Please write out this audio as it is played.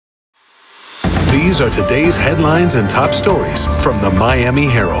These are today's headlines and top stories from the Miami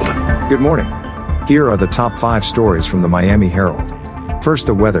Herald. Good morning. Here are the top 5 stories from the Miami Herald. First,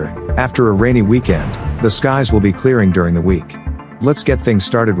 the weather. After a rainy weekend, the skies will be clearing during the week. Let's get things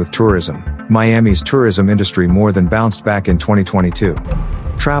started with tourism. Miami's tourism industry more than bounced back in 2022.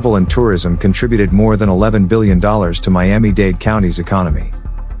 Travel and tourism contributed more than $11 billion to Miami-Dade County's economy.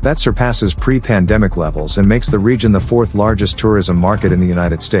 That surpasses pre-pandemic levels and makes the region the 4th largest tourism market in the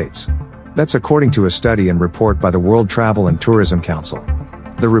United States. That's according to a study and report by the World Travel and Tourism Council.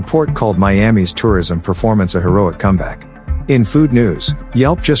 The report called Miami's tourism performance a heroic comeback. In food news,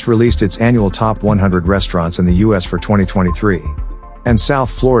 Yelp just released its annual top 100 restaurants in the U.S. for 2023. And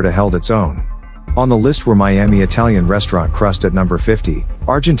South Florida held its own. On the list were Miami Italian restaurant Crust at number 50,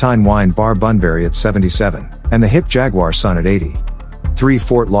 Argentine wine bar Bunbury at 77, and the hip Jaguar Sun at 80. 3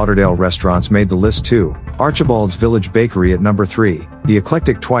 Fort Lauderdale restaurants made the list too, Archibald's Village Bakery at number 3, The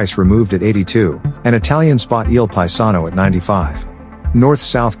Eclectic Twice Removed at 82, and Italian spot Il Paisano at 95.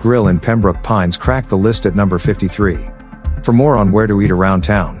 North-South Grill in Pembroke Pines cracked the list at number 53. For more on where to eat around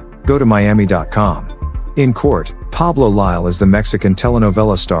town, go to Miami.com. In court, Pablo Lyle is the Mexican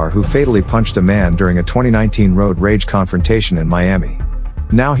telenovela star who fatally punched a man during a 2019 road rage confrontation in Miami.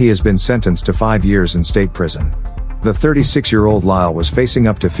 Now he has been sentenced to 5 years in state prison. The 36-year-old Lyle was facing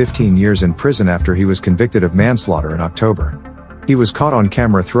up to 15 years in prison after he was convicted of manslaughter in October. He was caught on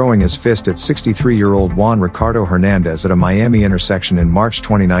camera throwing his fist at 63-year-old Juan Ricardo Hernandez at a Miami intersection in March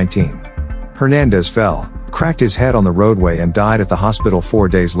 2019. Hernandez fell, cracked his head on the roadway and died at the hospital 4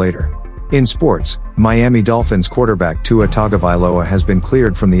 days later. In sports, Miami Dolphins quarterback Tua Tagovailoa has been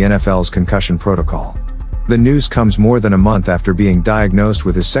cleared from the NFL's concussion protocol. The news comes more than a month after being diagnosed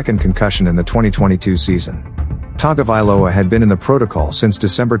with his second concussion in the 2022 season. Tagovailoa had been in the protocol since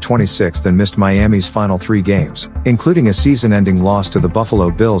December 26 and missed Miami's final 3 games, including a season-ending loss to the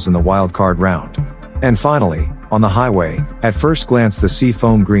Buffalo Bills in the wild card round. And finally, on the highway, at first glance the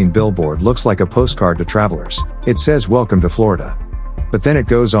seafoam green billboard looks like a postcard to travelers. It says "Welcome to Florida." But then it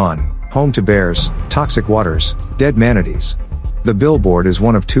goes on, "Home to bears, toxic waters, dead manatees." The billboard is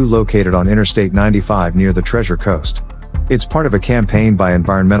one of 2 located on Interstate 95 near the Treasure Coast. It's part of a campaign by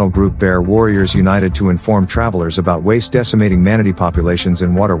environmental group Bear Warriors United to inform travelers about waste decimating manatee populations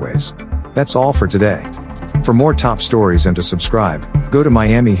in waterways. That's all for today. For more top stories and to subscribe, go to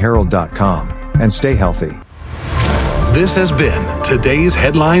MiamiHerald.com and stay healthy. This has been today's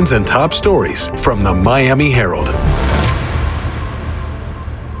headlines and top stories from the Miami Herald.